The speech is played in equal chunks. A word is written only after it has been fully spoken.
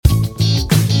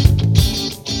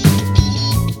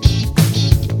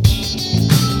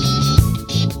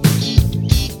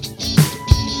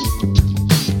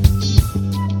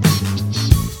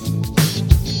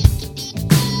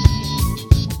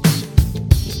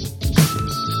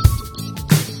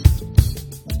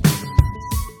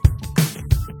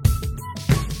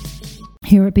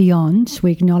Here at Beyond,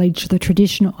 we acknowledge the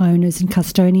traditional owners and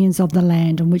custodians of the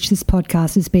land on which this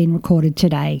podcast is being recorded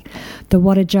today, the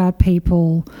Wadajar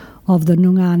people of the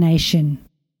Noongar Nation.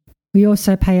 We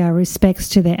also pay our respects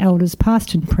to their elders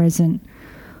past and present.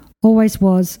 Always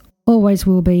was, always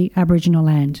will be Aboriginal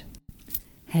land.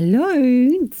 Hello,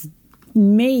 it's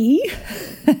me.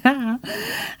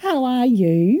 How are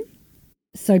you?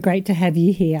 So great to have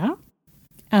you here.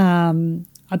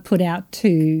 I put out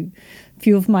to a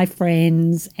few of my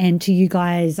friends and to you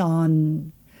guys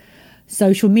on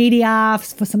social media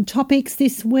for some topics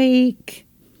this week,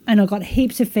 and I got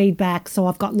heaps of feedback, so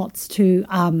I've got lots to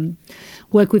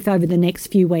work with over the next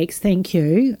few weeks. Thank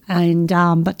you. And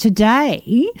but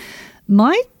today,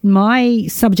 my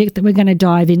subject that we're going to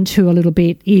dive into a little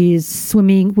bit is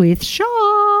swimming with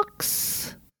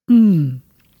sharks.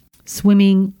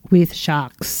 Swimming with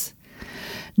sharks.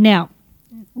 Now,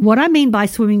 what I mean by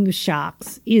swimming with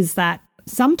sharks is that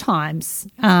sometimes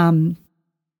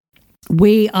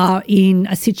we are in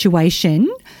a situation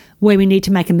where we need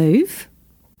to make a move,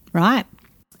 right?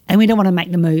 And we don't want to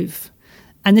make the move.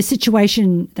 And the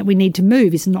situation that we need to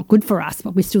move is not good for us,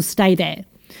 but we still stay there.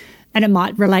 And it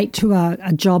might relate to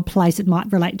a job place. It might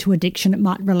relate to addiction. It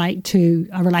might relate to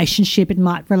a relationship. It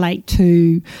might relate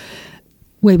to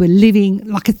where we're living.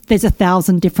 Like there's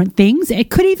 1,000 different things. It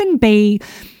could even be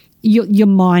your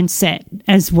mindset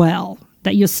as well,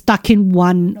 that you're stuck in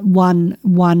one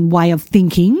way of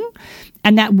thinking,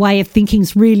 and that way of thinking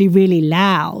is really, really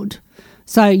loud.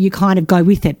 So you kind of go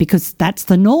with it because that's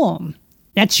the norm.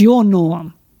 That's your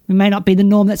norm. It may not be the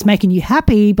norm that's making you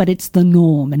happy, but it's the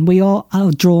norm, and we all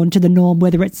are drawn to the norm,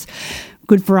 whether it's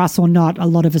good for us or not. A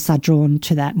lot of us are drawn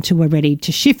to that until we're ready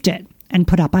to shift it and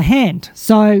put up a hand.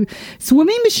 So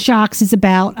swimming with sharks is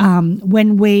about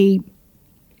when we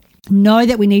know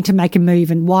that we need to make a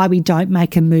move and why we don't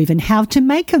make a move and how to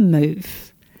make a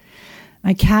move.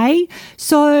 Okay?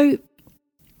 So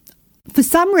for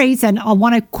some reason, I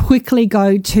want to quickly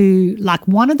go to like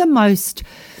one of the most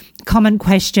common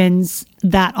questions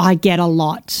that I get a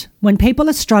lot when people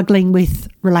are struggling with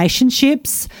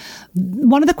relationships.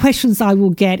 One of the questions I will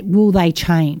get, will they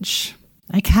change?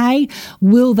 Okay?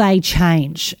 Will they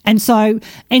change? And so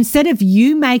instead of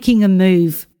you making a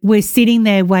move, we're sitting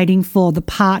there waiting for the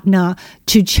partner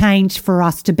to change for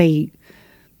us to be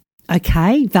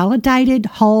okay, validated,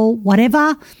 whole,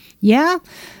 whatever, yeah,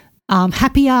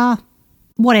 happier,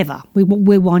 whatever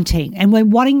we're wanting. And we're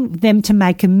wanting them to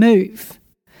make a move.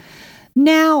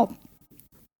 Now,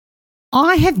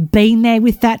 I have been there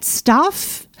with that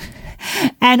stuff,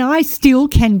 and I still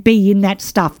can be in that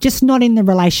stuff, just not in the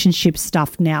relationship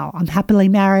stuff now. I'm happily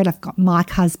married. I've got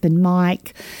Mike husband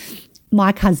Mike.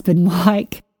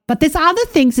 But there's other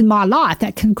things in my life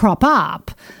that can crop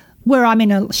up where I'm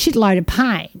in a shitload of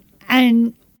pain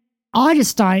and I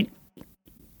just don't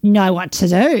know what to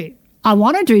do. I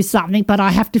want to do something, but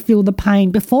I have to feel the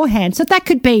pain beforehand. So that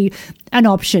could be an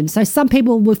option. So some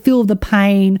people will feel the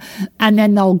pain and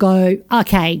then they'll go,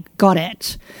 okay, got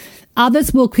it.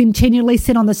 Others will continually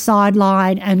sit on the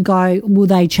sideline and go, will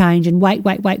they change? And wait.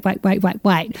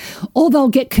 Or they'll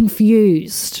get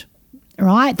confused.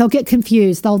 Right? They'll get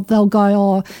confused. They'll go,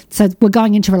 oh, so we're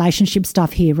going into relationship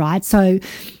stuff here, right? So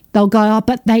they'll go, oh,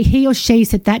 but he or she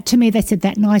said that to me. They said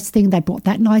that nice thing. They bought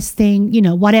that nice thing,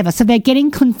 whatever. So they're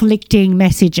getting conflicting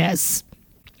messages,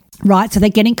 right? So they're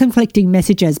getting conflicting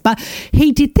messages. But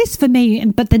he did this for me,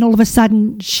 but then all of a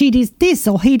sudden she did this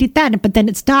or he did that, but then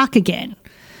it's dark again.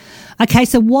 Okay,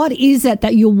 so what is it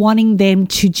that you're wanting them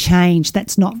to change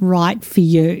that's not right for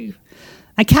you?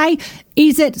 Okay,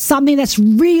 is it something that's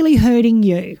really hurting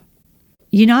you?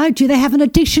 Do they have an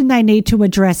addiction they need to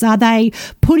address? Are they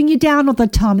putting you down all the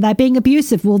time? Are they being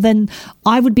abusive? Well, then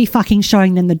I would be fucking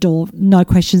showing them the door. No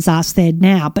questions asked there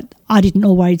now, but I didn't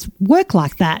always work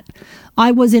like that.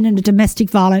 I was in a domestic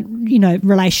violent,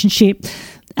 relationship,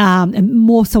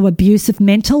 more so abusive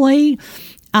mentally,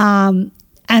 and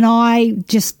I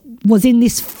just was in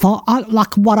this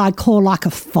like what I call like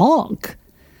a fog.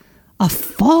 A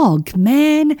fog,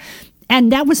 man.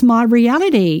 And that was my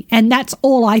reality. And that's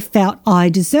all I felt I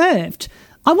deserved.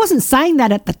 I wasn't saying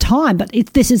that at the time, but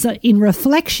this is in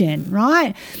reflection,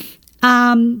 right?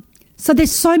 So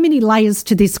there's so many layers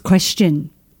to this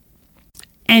question.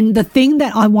 And the thing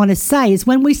that I want to say is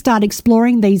when we start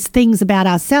exploring these things about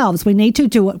ourselves, we need to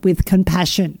do it with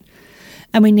compassion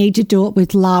and we need to do it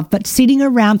with love. But sitting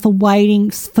around for waiting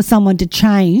for someone to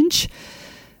change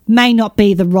may not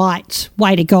be the right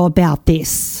way to go about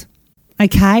this,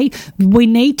 okay? We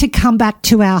need to come back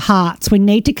to our hearts. We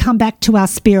need to come back to our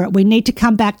spirit. We need to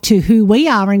come back to who we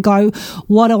are and go,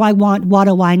 what do I want? What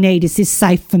do I need? Is this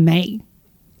safe for me?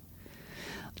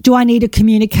 Do I need to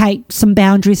communicate some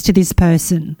boundaries to this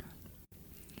person?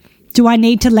 Do I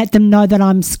need to let them know that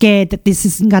I'm scared that this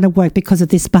isn't going to work because of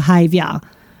this behaviour?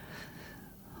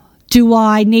 Do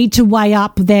I need to weigh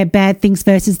up their bad things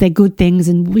versus their good things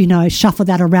and, shuffle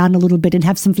that around a little bit and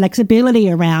have some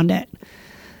flexibility around it?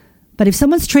 But if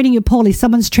someone's treating you poorly,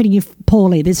 someone's treating you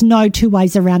poorly. There's no two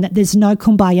ways around that. There's no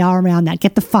kumbaya around that.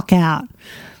 Get the fuck out,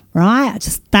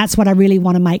 right? That's what I really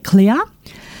want to make clear.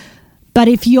 But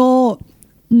if you're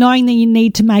knowing that you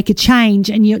need to make a change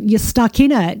and you're stuck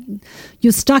in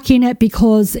it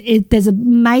because there's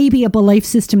maybe a belief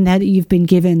system there that you've been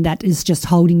given that is just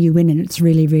holding you in, and it's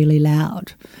really, really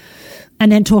loud.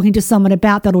 And then talking to someone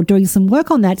about that or doing some work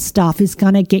on that stuff is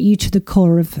going to get you to the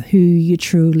core of who you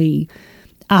truly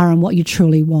are and what you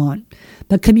truly want.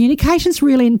 But communication is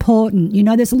really important.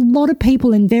 There's a lot of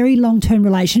people in very long-term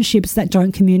relationships that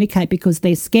don't communicate because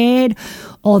they're scared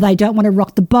or they don't want to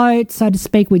rock the boat, so to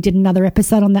speak. We did another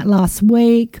episode on that last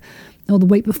week or the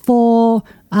week before.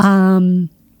 So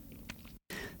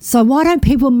why don't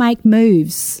people make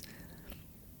moves?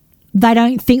 They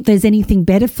don't think there's anything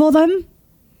better for them.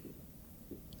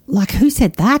 Like, who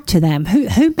said that to them?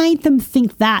 Who made them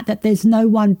think that there's no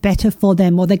one better for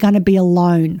them or they're going to be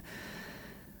alone?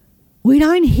 We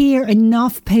don't hear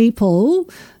enough people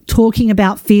talking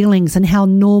about feelings and how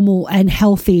normal and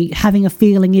healthy having a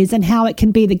feeling is and how it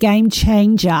can be the game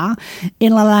changer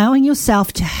in allowing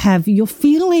yourself to have your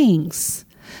feelings.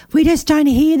 We just don't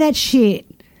hear that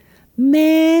shit,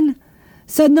 man.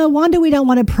 So no wonder we don't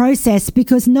want to process,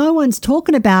 because no one's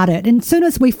talking about it. And as soon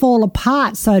as we fall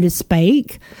apart, so to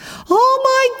speak, oh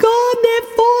my God, they're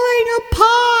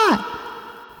falling apart.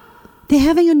 They're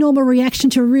having a normal reaction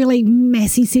to a really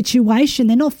messy situation.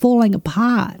 They're not falling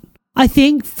apart. I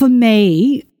think for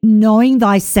me, knowing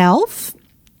thyself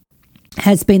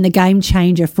has been the game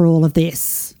changer for all of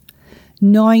this.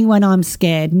 Knowing when I'm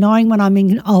scared, knowing when I'm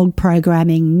in old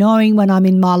programming, knowing when I'm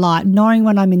in my light, knowing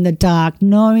when I'm in the dark,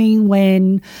 knowing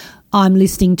when I'm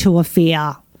listening to a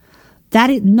fear.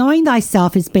 Knowing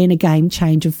thyself has been a game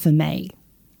changer for me.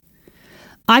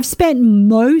 I've spent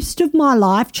most of my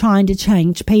life trying to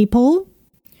change people.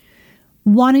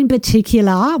 One in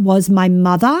particular was my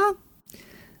mother.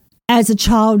 As a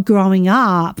child growing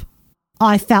up,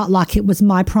 I felt like it was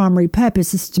my primary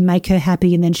purpose is to make her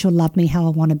happy, and then she'll love me how I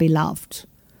want to be loved.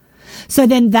 So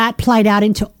then that played out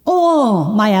into all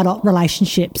my adult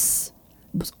relationships.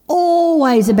 It was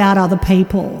always about other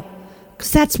people,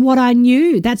 because that's what I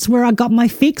knew. That's where I got my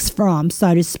fix from,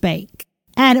 so to speak.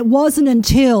 And it wasn't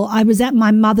until I was at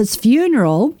my mother's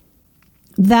funeral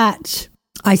that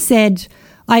I said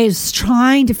I was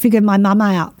trying to figure my mum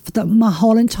out for my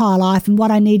whole entire life, and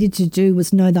what I needed to do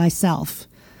was know thyself.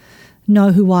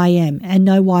 Know who I am and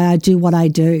know why I do what I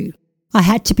do. I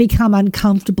had to become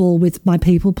uncomfortable with my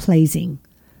people pleasing.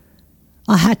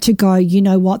 I had to go, you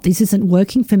know what, this isn't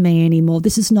working for me anymore.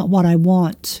 This is not what I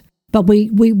want. But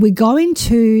we go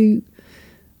into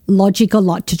logic a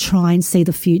lot to try and see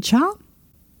the future,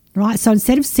 right? So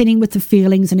instead of sitting with the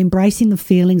feelings and embracing the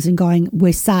feelings and going,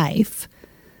 we're safe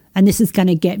and this is going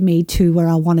to get me to where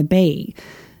I want to be,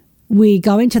 we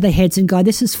go into the heads and go,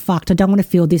 this is fucked. I don't want to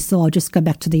feel this, so I'll just go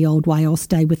back to the old way. I'll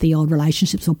stay with the old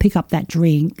relationships, or pick up that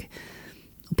drink,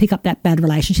 or pick up that bad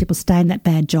relationship, or stay in that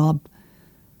bad job,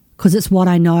 because it's what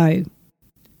I know.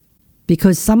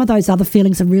 Because some of those other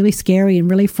feelings are really scary and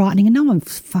really frightening, and no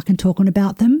one's fucking talking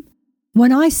about them.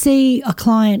 When I see a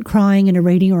client crying in a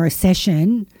reading or a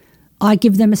session, I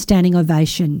give them a standing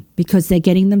ovation, because they're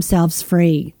getting themselves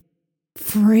free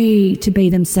to be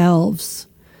themselves.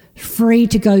 Free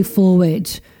to go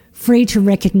forward, free to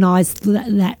recognise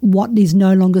that what is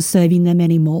no longer serving them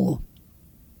anymore.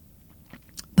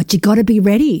 But you got to be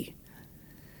ready.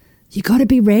 You got to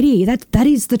be ready. That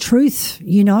is the truth,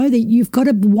 that you've got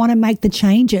to want to make the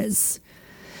changes.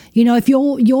 If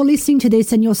you're listening to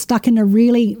this and you're stuck in a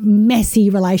really messy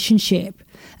relationship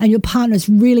and your partner's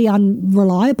really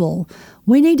unreliable,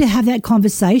 we need to have that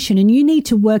conversation, and you need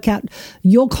to work out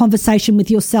your conversation with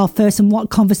yourself first, and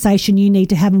what conversation you need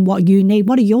to have and what you need.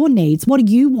 What are your needs? What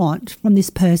do you want from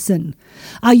this person?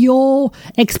 Are your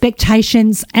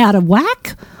expectations out of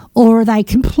whack, or are they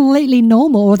completely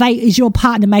normal? Or is your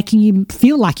partner making you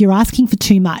feel like you're asking for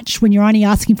too much when you're only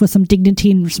asking for some dignity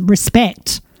and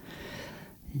respect?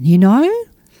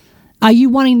 Are you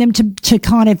wanting them to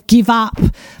kind of give up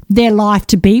their life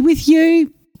to be with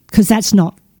you? Because that's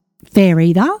not fair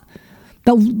either.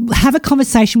 But have a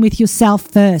conversation with yourself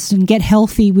first and get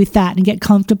healthy with that and get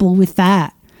comfortable with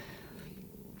that.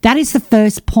 That is the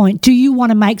first point. Do you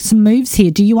want to make some moves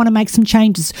here? Do you want to make some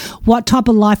changes? What type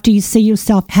of life do you see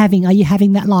yourself having? Are you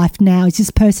having that life now? Is this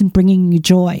person bringing you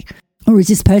joy? Or is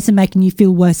this person making you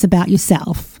feel worse about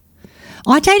yourself?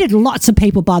 I dated lots of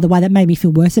people, by the way, that made me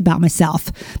feel worse about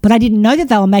myself, but I didn't know that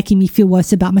they were making me feel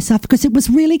worse about myself because it was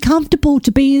really comfortable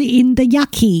to be in the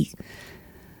yucky.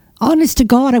 Honest to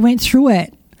God, I went through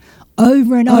it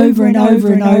over and over again.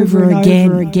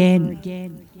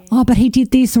 Oh, but he did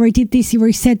this or he did this or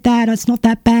he said that. It's not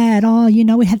that bad. Oh,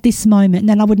 we had this moment. And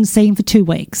then I wouldn't see him for 2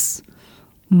 weeks.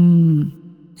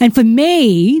 And for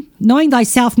me, knowing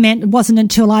thyself meant it wasn't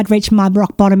until I'd reached my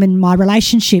rock bottom in my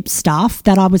relationship stuff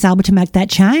that I was able to make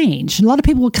that change. A lot of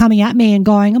people were coming at me and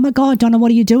going, oh my God, Donna, what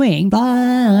are you doing?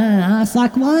 It's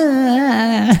like,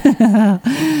 what?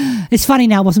 It's funny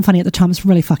now. It wasn't funny at the time. It's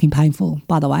really fucking painful,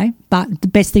 by the way. But the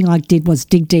best thing I did was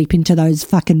dig deep into those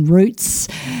fucking roots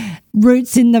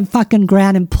in the fucking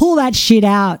ground and pull that shit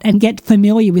out and get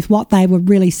familiar with what they were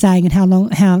really saying and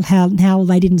how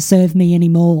they didn't serve me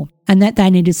anymore. And that they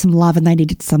needed some love and they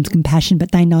needed some compassion,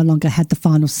 but they no longer had the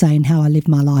final say in how I live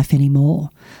my life anymore.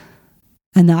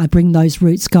 And that I bring those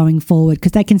roots going forward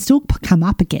because they can still come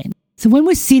up again. So when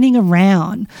we're sitting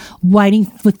around waiting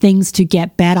for things to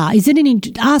get better,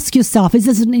 ask yourself, is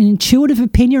this an intuitive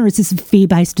opinion or is this a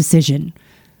fear-based decision?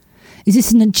 Is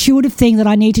this an intuitive thing that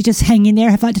I need to just hang in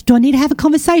there? Do I need to have a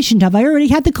conversation? Have I already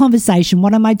had the conversation?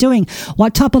 What am I doing?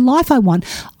 What type of life I want?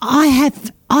 I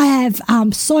have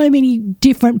so many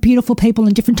different beautiful people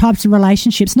in different types of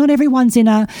relationships. Not everyone's in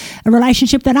a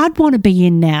relationship that I'd want to be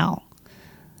in now.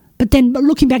 But then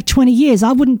looking back 20 years,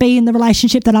 I wouldn't be in the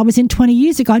relationship that I was in 20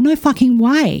 years ago. No fucking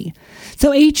way.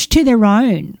 So each to their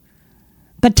own.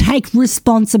 But take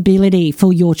responsibility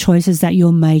for your choices that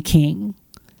you're making.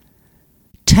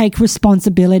 Take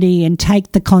responsibility and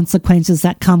take the consequences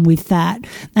that come with that.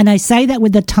 And I say that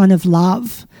with a ton of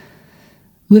love.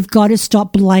 We've got to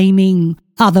stop blaming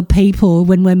other people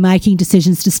when we're making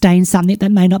decisions to stay in something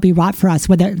that may not be right for us,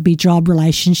 whether it be job,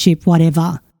 relationship,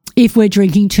 whatever. If we're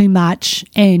drinking too much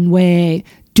and we're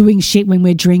doing shit when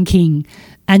we're drinking,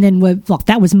 and then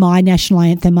that was my national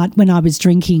anthem when I was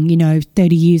drinking,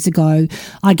 30 years ago.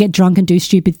 I'd get drunk and do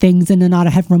stupid things and then I'd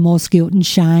have remorse, guilt and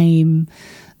shame.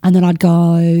 And then I'd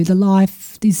go, the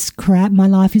life is crap, my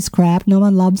life is crap, no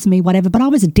one loves me, whatever. But I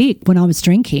was a dick when I was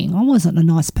drinking. I wasn't a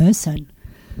nice person.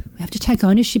 We have to take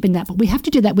ownership in that, but we have to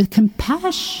do that with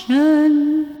compassion.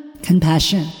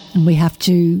 And we have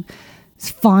to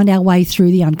find our way through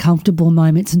the uncomfortable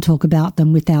moments and talk about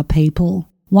them with our people.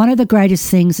 One of the greatest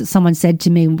things that someone said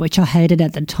to me, which I hated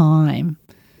at the time,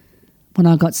 when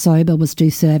I got sober, was do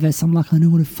service. I'm like, I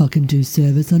don't want to fucking do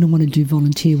service. I don't want to do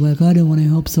volunteer work. I don't want to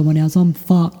help someone else. I'm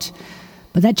fucked.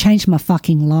 But that changed my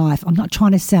fucking life. I'm not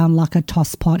trying to sound like a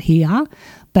tosspot here,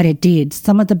 but it did.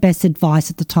 Some of the best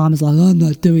advice at the time was like, I'm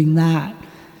not doing that.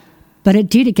 But it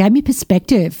did. It gave me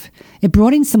perspective. It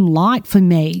brought in some light for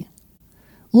me.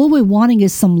 All we're wanting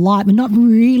is some light. We're not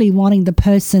really wanting the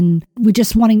person. We're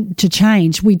just wanting to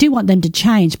change. We do want them to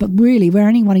change, but really we're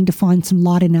only wanting to find some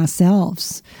light in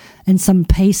ourselves and some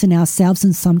peace in ourselves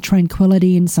and some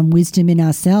tranquility and some wisdom in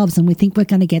ourselves. And we think we're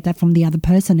going to get that from the other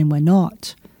person and we're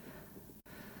not.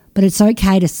 But it's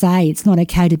okay to say it's not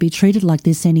okay to be treated like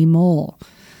this anymore.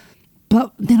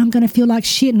 But then I'm going to feel like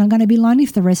shit and I'm going to be lonely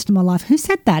for the rest of my life. Who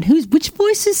said that? Which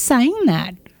voice is saying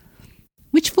that?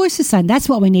 Which voice is saying that's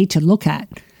what we need to look at?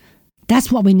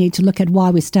 That's what we need to look at, why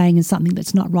we're staying in something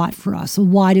that's not right for us. Or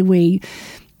why do we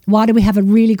have a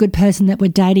really good person that we're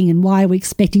dating and why are we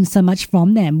expecting so much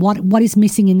from them? What is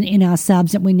missing in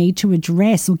ourselves that we need to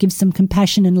address or give some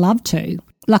compassion and love to?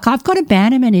 Like I've got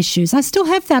abandonment issues. I still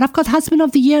have that. I've got husband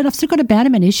of the year and I've still got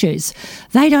abandonment issues.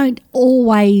 They don't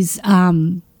always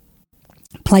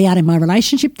play out in my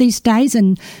relationship these days,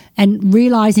 and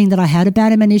realising that I had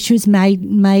abandonment issues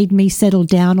made me settle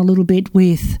down a little bit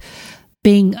with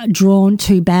being drawn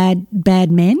to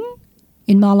bad men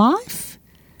in my life.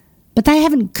 But they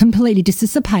haven't completely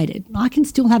dissipated. I can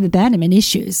still have abandonment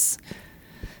issues.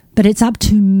 But it's up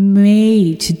to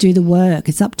me to do the work.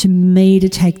 It's up to me to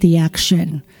take the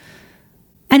action.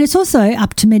 And it's also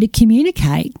up to me to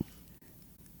communicate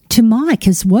to Mike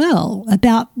as well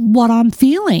about what I'm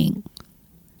feeling.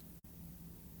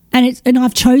 And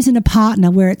I've chosen a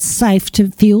partner where it's safe to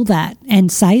feel that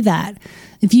and say that.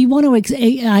 If you want to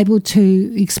be able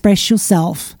to express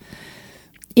yourself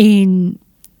in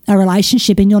a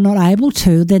relationship and you're not able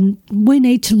to, then we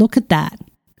need to look at that.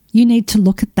 You need to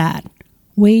look at that.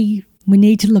 We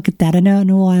need to look at that. I don't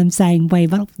know why I'm saying we,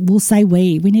 but we'll say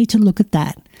we. We need to look at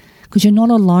that because you're not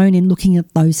alone in looking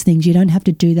at those things. You don't have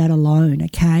to do that alone,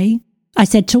 okay? I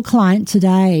said to a client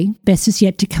today, best is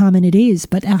yet to come, and it is,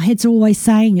 but our heads are always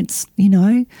saying it's,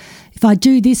 if I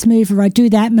do this move or I do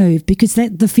that move, because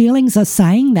the feelings are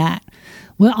saying that.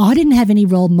 Well, I didn't have any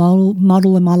role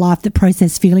model in my life that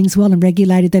processed feelings well and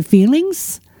regulated their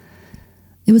feelings.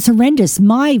 It was horrendous.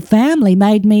 My family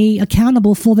made me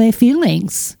accountable for their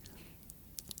feelings.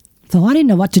 So I didn't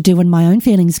know what to do when my own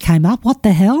feelings came up. What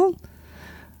the hell?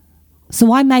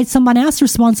 So I made someone else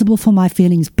responsible for my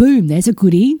feelings. Boom, there's a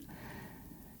goodie.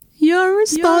 You're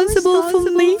responsible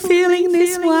for me feeling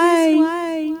this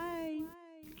way.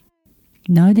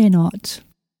 No, they're not.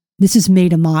 This is me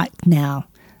to Mike now.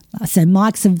 So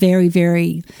Mike's a very,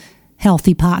 very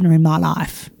healthy partner in my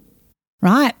life,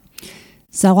 right?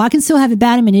 So I can still have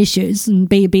abandonment issues and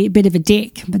be a bit of a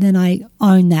dick, but then I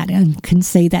own that and can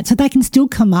see that. So they can still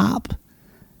come up.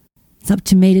 It's up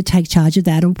to me to take charge of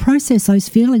that or process those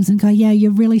feelings and go, yeah,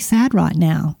 you're really sad right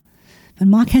now. And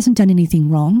Mike hasn't done anything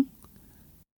wrong.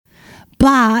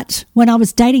 But when I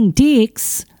was dating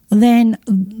dicks, then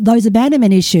those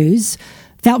abandonment issues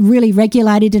felt really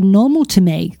regulated and normal to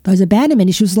me. Those abandonment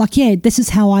issues, like, yeah, this is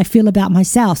how I feel about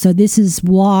myself. So this is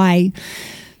why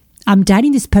I'm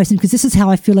dating this person, because this is how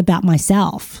I feel about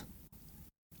myself.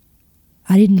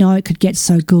 I didn't know it could get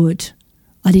so good.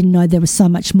 I didn't know there was so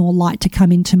much more light to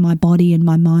come into my body and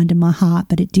my mind and my heart,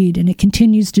 but it did, and it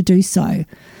continues to do so.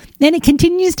 Then it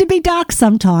continues to be dark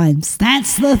sometimes.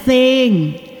 That's the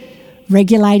thing.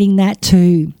 Regulating that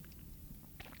too.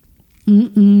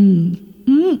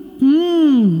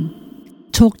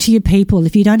 Talk to your people.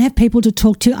 If you don't have people to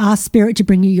talk to, ask Spirit to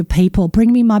bring you your people.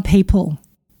 Bring me my people.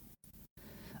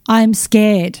 I am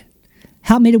scared.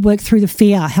 Help me to work through the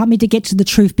fear. Help me to get to the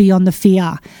truth beyond the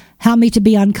fear. Help me to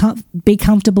be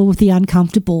comfortable with the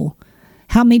uncomfortable.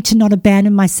 Help me to not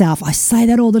abandon myself. I say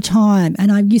that all the time,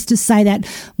 and I used to say that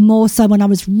more so when I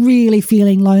was really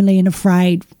feeling lonely and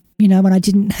afraid, you know, when I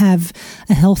didn't have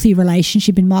a healthy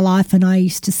relationship in my life, and I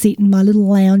used to sit in my little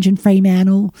lounge in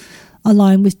Fremantle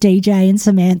alone with DJ and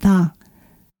Samantha.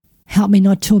 Help me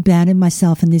not to abandon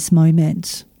myself in this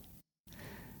moment.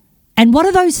 And what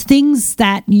are those things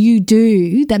that you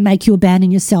do that make you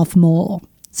abandon yourself more?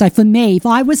 So for me, if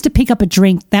I was to pick up a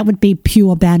drink, that would be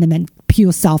pure abandonment,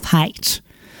 pure self-hate.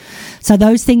 So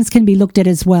those things can be looked at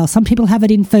as well. Some people have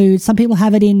it in food. Some people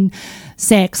have it in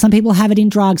sex. Some people have it in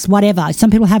drugs, whatever.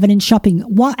 Some people have it in shopping.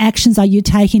 What actions are you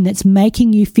taking that's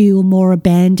making you feel more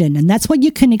abandoned? And that's what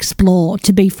you can explore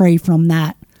to be free from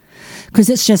that. Because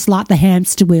it's just like the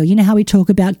hamster wheel. You know how we talk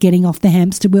about getting off the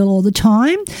hamster wheel all the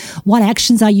time? What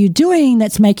actions are you doing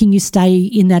that's making you stay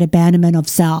in that abandonment of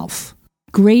self?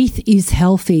 Grief is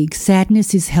healthy.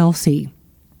 Sadness is healthy.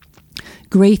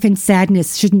 Grief and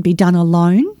sadness shouldn't be done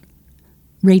alone.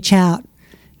 Reach out.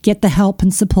 Get the help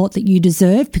and support that you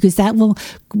deserve, because that will,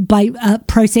 by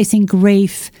processing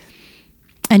grief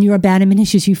and your abandonment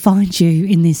issues, you find you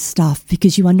in this stuff,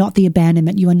 because you are not the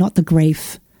abandonment. You are not the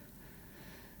grief.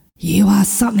 You are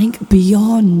something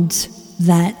beyond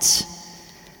that.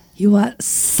 You are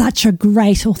such a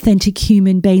great, authentic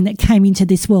human being that came into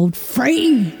this world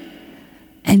free.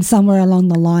 And somewhere along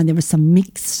the line, there were some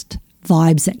mixed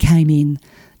vibes that came in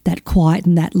that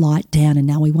quietened that light down. And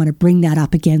now we want to bring that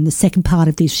up again the second part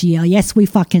of this year. Yes, we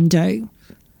fucking do.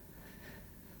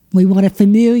 We want to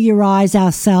familiarise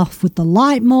ourselves with the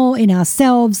light more in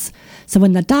ourselves. So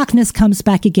when the darkness comes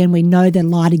back again, we know that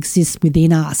light exists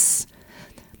within us.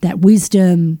 That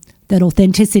wisdom, that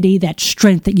authenticity, that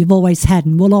strength that you've always had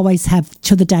and will always have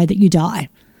till the day that you die.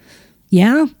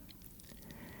 Yeah?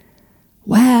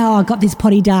 Wow, I got this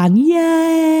potty done.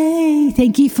 Yay!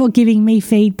 Thank you for giving me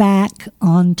feedback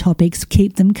on topics.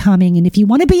 Keep them coming. And if you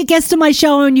want to be a guest on my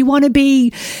show and you want to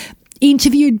be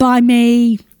interviewed by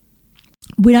me,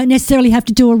 we don't necessarily have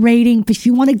to do a reading, but if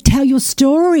you want to tell your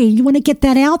story, you want to get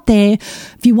that out there,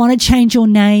 if you want to change your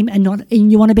name and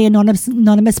you want to be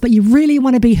anonymous, but you really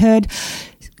want to be heard,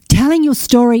 telling your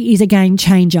story is a game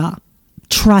changer.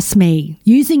 Trust me.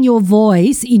 Using your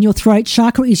voice in your throat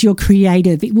chakra is your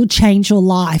creative. It will change your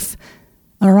life.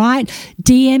 All right?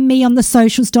 DM me on the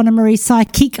socials, Donna Maree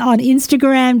Psychic on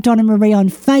Instagram, Donna Maree on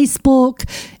Facebook.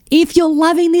 If you're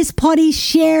loving this potty,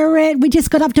 share it. We just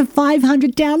got up to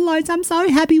 500 downloads. I'm so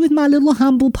happy with my little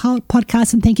humble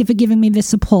podcast, and thank you for giving me the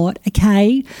support,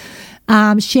 okay?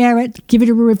 Share it. Give it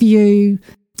a review.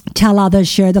 Tell others.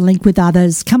 Share the link with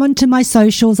others. Come onto my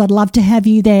socials. I'd love to have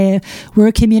you there. We're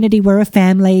a community. We're a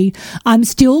family. I'm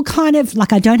still kind of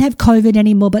like, I don't have COVID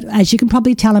anymore, but as you can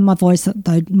probably tell in my voice,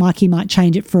 though Mikey might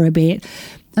change it for a bit,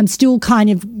 I'm still kind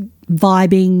of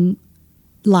vibing,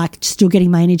 like still getting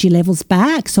my energy levels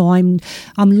back. So I'm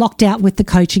locked out with the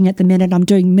coaching at the minute. I'm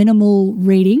doing minimal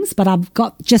readings, but I've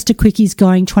got Just a Quickies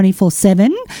going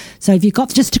 24/7. So if you've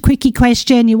got just a quickie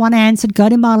question you want answered, go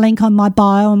to my link on my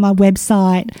bio on my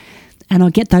website and I'll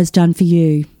get those done for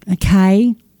you.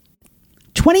 Okay?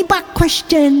 $20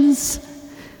 questions.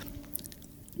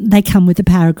 they come with a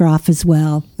paragraph as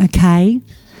well, okay?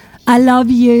 I love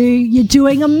you. You're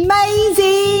doing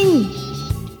amazing.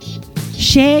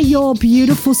 Share your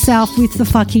beautiful self with the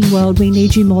fucking world. We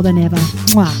need you more than ever.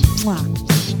 Mwah, mwah.